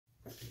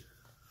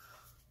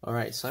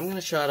Alright, so I'm going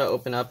to show how to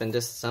open up and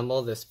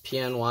disassemble this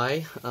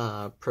PNY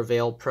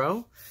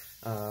PREVAILPRO.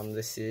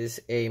 This is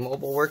a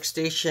mobile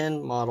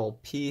workstation model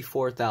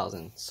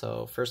P4000.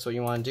 So first what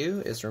you want to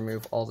do is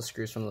remove all the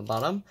screws from the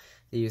bottom.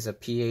 They use a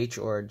PH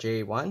or a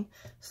J1.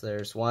 So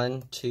there's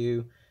 1,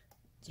 2,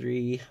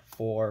 3,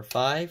 4,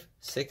 5,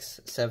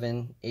 6,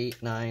 7,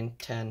 8, 9,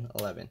 10,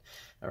 11.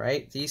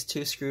 Alright, these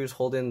two screws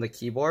hold in the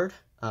keyboard,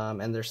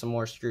 and there's some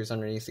more screws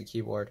underneath the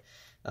keyboard.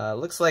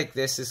 Looks like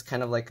this is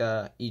kind of like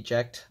a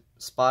eject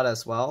spot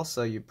as well,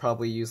 so you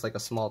probably use like a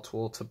small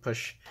tool to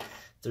push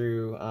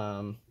through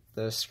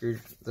the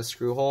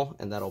screw hole,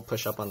 and that'll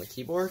push up on the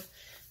keyboard.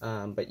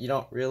 But you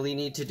don't really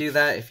need to do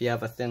that if you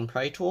have a thin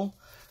pry tool.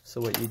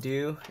 So what you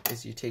do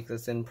is you take the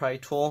thin pry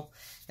tool,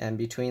 and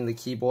between the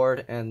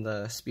keyboard and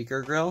the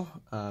speaker grill,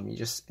 you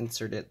just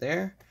insert it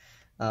there.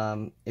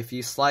 If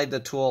you slide the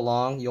tool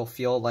along, you'll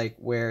feel like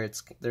where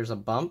there's a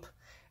bump,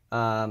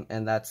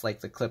 and that's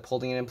like the clip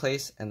holding it in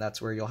place, and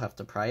that's where you'll have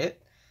to pry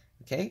it.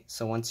 Okay,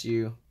 so once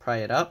you pry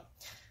it up,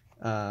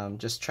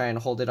 just try and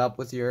hold it up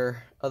with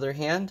your other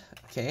hand,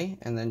 okay,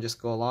 and then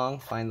just go along,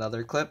 find the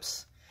other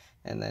clips,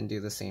 and then do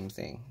the same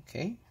thing,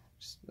 okay,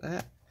 just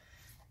that.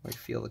 We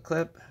feel the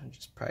clip,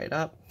 just pry it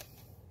up.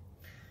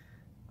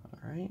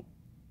 Alright,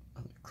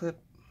 other clip,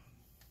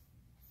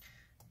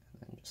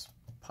 and then just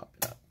pop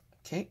it up,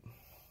 okay.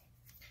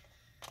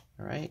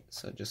 Alright,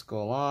 so just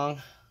go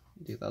along,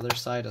 do the other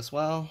side as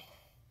well.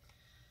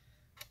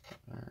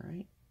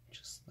 Alright,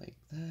 just like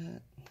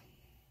that.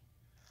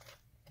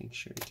 Make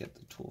sure to get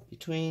the tool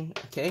between,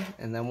 okay,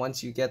 and then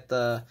once you get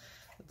the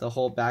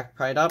whole back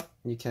pried up,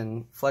 you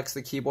can flex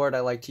the keyboard.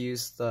 I like to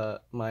use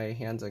my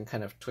hands and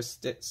kind of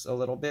twist it a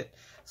little bit,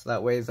 so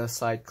that way the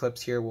side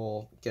clips here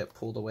will get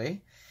pulled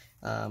away.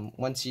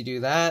 Once you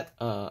do that,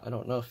 I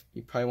don't know if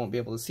you probably won't be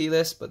able to see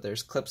this, but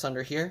there's clips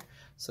under here,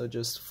 so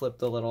just flip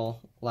the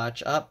little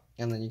latch up,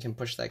 and then you can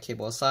push that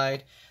cable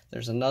aside.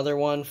 There's another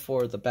one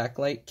for the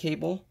backlight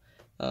cable,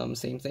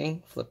 same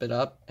thing, flip it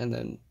up, and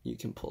then you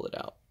can pull it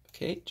out.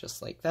 Okay,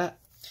 just like that.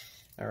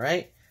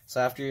 Alright, so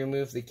after you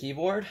remove the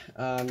keyboard,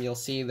 you'll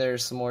see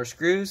there's some more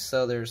screws.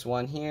 So there's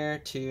one here,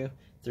 2,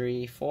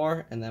 3,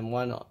 4, and then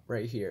one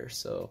right here.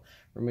 So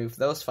remove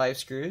those 5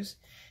 screws.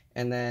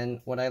 And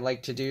then what I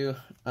like to do,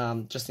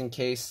 just in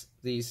case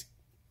these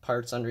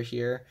parts under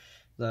here,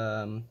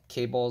 the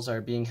cables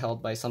are being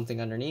held by something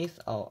underneath,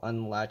 I'll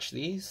unlatch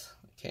these.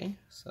 Okay,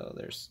 so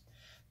there's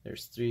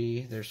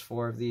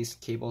 4 of these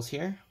cables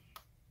here.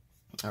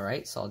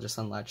 Alright, so I'll just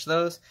unlatch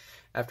those.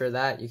 After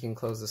that, you can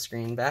close the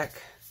screen back,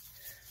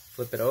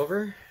 flip it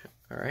over,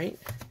 alright.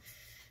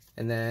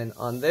 And then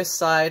on this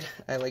side,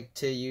 I like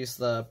to use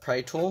the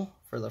pry tool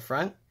for the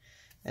front,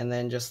 and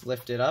then just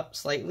lift it up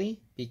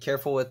slightly. Be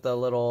careful with the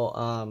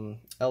little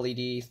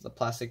LED, the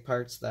plastic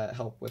parts that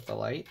help with the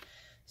light.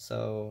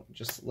 So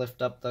just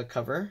lift up the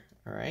cover,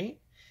 alright.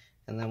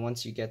 And then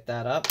once you get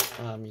that up,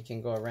 you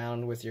can go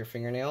around with your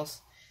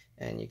fingernails,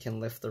 and you can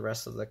lift the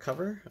rest of the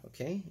cover,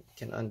 okay? You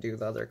can undo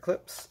the other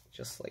clips,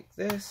 just like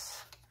this.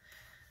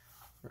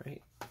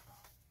 Right.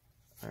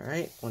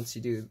 Alright, once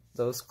you do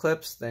those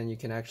clips, then you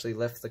can actually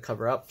lift the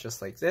cover up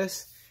just like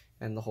this,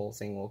 and the whole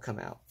thing will come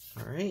out.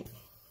 Alright.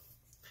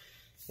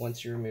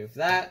 Once you remove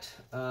that,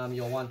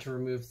 you'll want to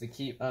remove the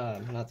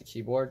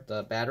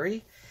the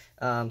battery.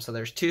 So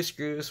there's 2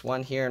 screws,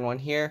 one here and one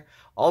here.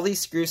 All these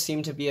screws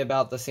seem to be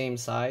about the same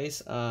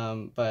size,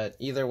 but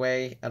either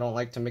way, I don't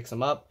like to mix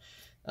them up.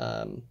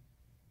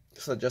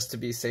 So just to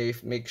be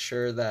safe, make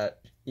sure that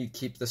you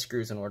keep the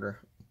screws in order.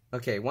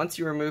 Okay, once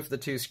you remove the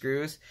 2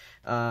 screws,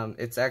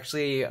 it's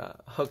actually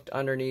hooked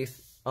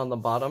underneath on the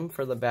bottom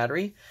for the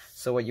battery.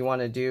 So what you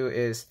want to do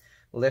is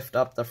lift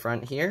up the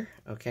front here,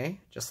 okay,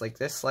 just like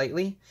this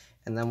slightly.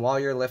 And then while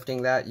you're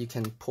lifting that, you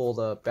can pull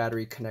the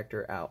battery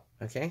connector out,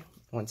 okay?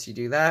 Once you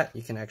do that,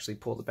 you can actually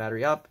pull the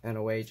battery up and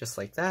away just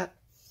like that.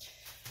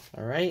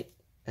 Alright,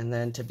 and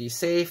then to be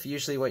safe,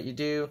 usually what you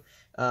do,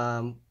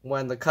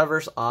 when the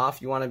cover's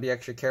off, you want to be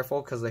extra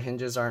careful because the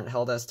hinges aren't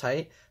held as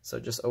tight. So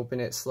just open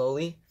it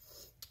slowly.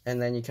 And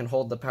then you can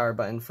hold the power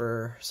button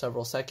for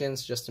several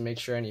seconds just to make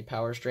sure any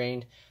power is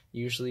drained.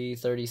 Usually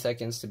 30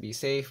 seconds to be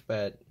safe,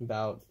 but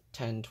about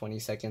 10-20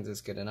 seconds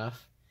is good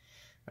enough.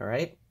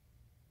 Alright,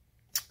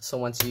 so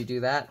once you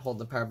do that, hold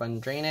the power button,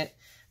 drain it.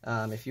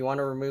 If you want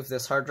to remove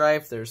this hard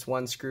drive, there's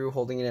one screw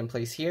holding it in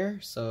place here.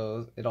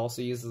 So it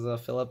also uses a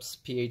Phillips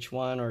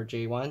PH1 or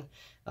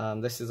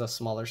J1. This is a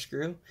smaller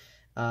screw.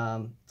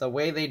 The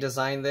way they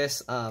designed this,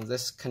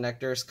 this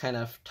connector is kind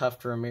of tough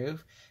to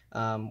remove.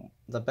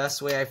 The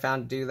best way I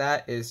found to do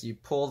that is you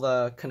pull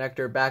the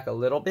connector back a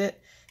little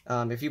bit.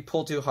 If you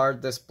pull too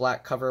hard, this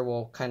black cover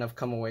will kind of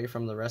come away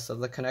from the rest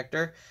of the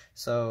connector.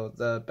 So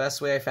the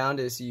best way I found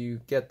is you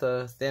get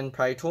the thin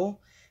pry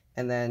tool,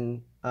 and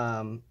then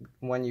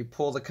when you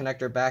pull the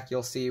connector back,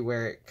 you'll see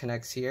where it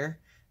connects here.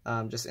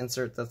 Just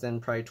insert the thin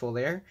pry tool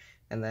there,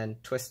 and then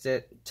twist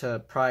it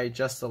to pry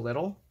just a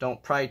little.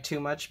 Don't pry too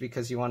much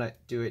because you want to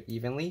do it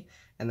evenly.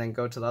 And then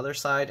go to the other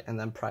side, and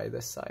then pry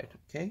this side,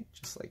 okay?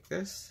 Just like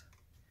this.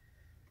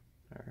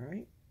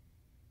 Alright.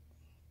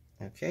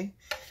 Okay,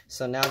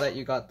 so now that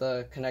you got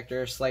the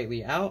connector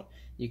slightly out,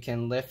 you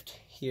can lift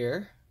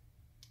here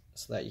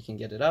so that you can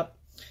get it up,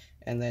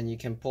 and then you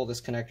can pull this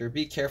connector.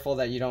 Be careful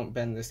that you don't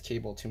bend this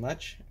cable too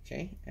much,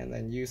 okay? And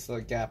then use the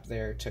gap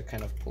there to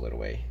kind of pull it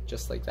away,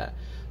 just like that.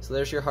 So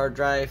there's your hard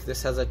drive.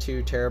 This has a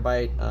 2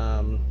 terabyte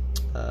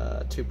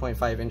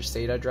 2.5 inch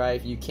SATA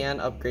drive. You can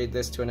upgrade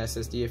this to an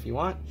SSD if you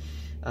want.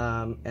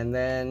 And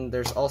then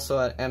there's also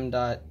an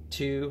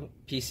M.2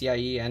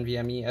 PCIe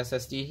NVMe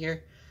SSD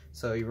here.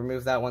 So you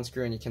remove that one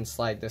screw and you can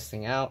slide this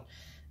thing out.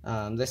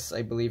 This,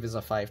 I believe, is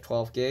a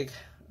 512 gig.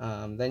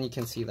 Then you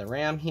can see the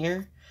RAM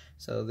here.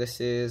 So this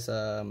is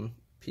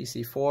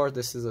PC4.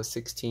 This is a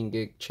 16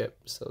 gig chip.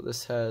 So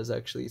this has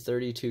actually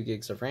 32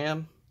 gigs of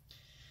RAM.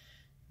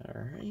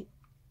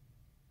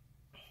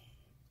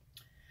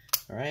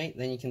 Alright,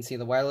 then you can see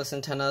the wireless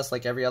antennas.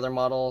 Like every other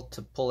model,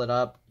 to pull it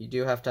up, you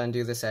do have to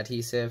undo this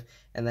adhesive,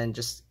 and then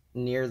just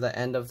near the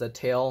end of the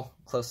tail,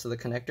 close to the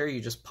connector, you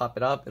just pop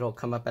it up. It'll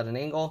come up at an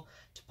angle.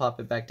 To pop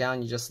it back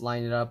down, you just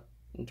line it up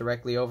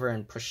directly over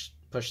and push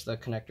the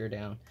connector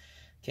down.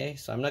 Okay,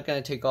 so I'm not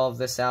going to take all of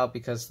this out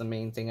because the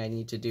main thing I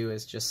need to do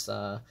is just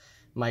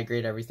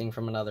migrate everything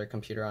from another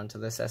computer onto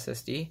this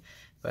SSD,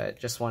 but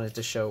just wanted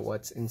to show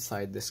what's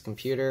inside this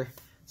computer.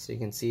 So you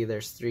can see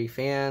there's 3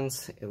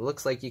 fans. It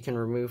looks like you can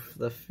remove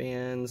the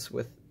fans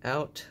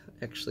without,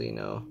 actually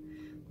no,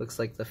 looks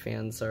like the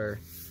fans are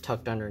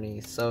tucked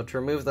underneath. So to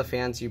remove the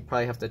fans, you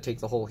probably have to take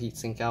the whole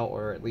heatsink out,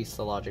 or at least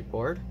the logic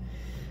board.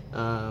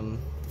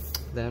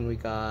 Then we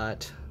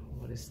got,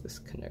 what is this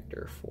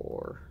connector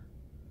for?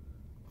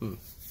 I'm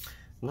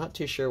not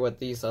too sure what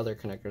these other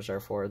connectors are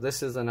for.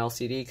 This is an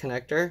LCD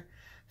connector,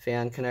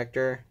 fan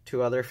connector,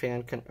 two other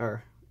fan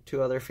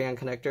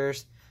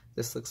connectors.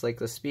 This looks like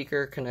the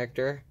speaker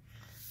connector.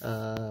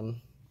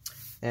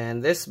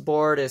 And this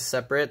board is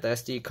separate, the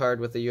SD card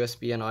with the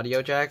USB and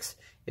audio jacks.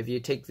 If you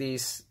take the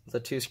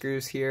 2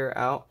 screws here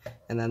out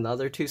and then the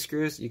other 2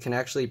 screws, you can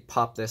actually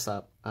pop this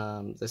up.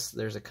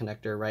 There's a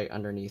connector right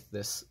underneath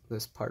this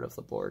part of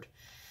the board.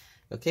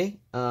 Okay,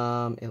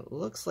 it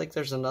looks like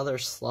there's another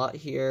slot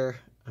here.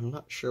 I'm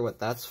not sure what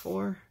that's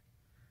for.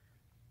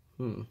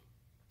 Oh,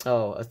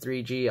 a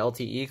 3G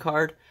LTE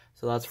card.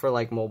 So that's for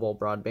like mobile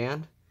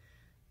broadband.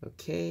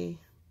 Okay,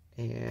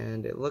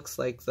 and it looks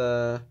like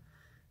the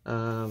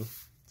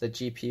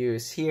GPU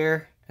is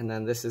here, and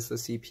then this is the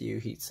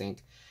CPU heatsink.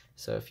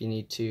 So if you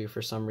need to,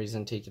 for some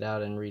reason, take it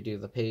out and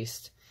redo the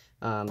paste.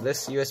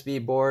 This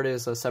USB board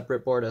is a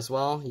separate board as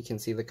well. You can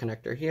see the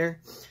connector here.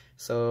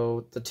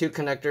 So the 2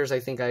 connectors I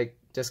think I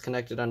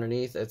disconnected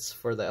underneath, it's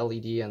for the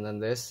LED and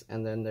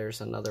then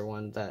there's another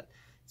one that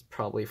is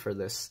probably for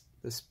this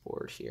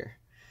board here.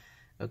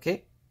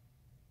 Okay,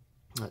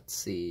 let's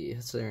see,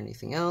 is there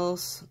anything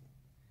else?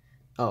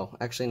 Oh,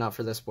 actually not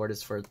for this board,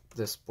 it's for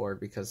this board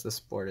because this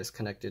board is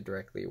connected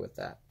directly with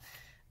that.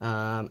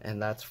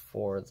 And that's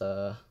for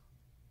the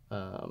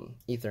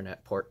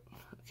Ethernet port,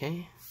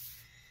 okay?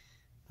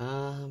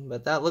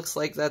 But that looks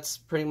like that's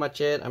pretty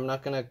much it. I'm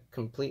not going to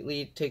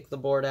completely take the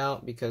board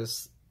out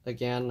because,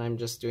 again, I'm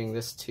just doing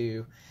this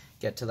to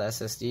get to the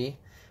SSD.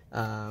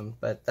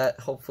 But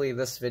hopefully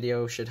this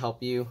video should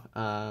help you.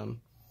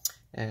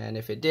 And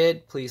if it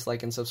did, please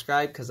like and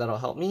subscribe because that'll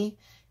help me.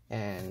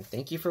 And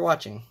thank you for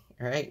watching.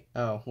 Alright,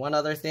 oh, one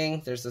other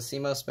thing, there's the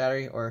CMOS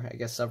battery, or I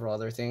guess several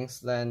other things.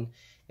 Then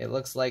it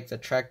looks like the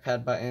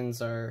trackpad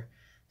buttons are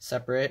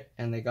separate,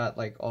 and they got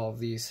like all of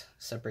these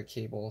separate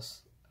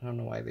cables. I don't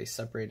know why they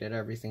separated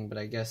everything, but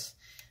I guess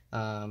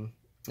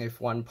if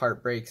one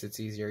part breaks,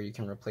 it's easier. You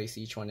can replace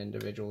each one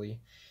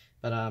individually.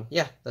 But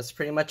yeah, that's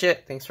pretty much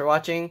it. Thanks for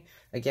watching.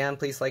 Again,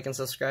 please like and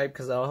subscribe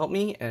because that'll help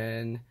me.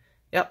 And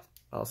yep,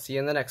 I'll see you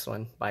in the next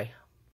one. Bye.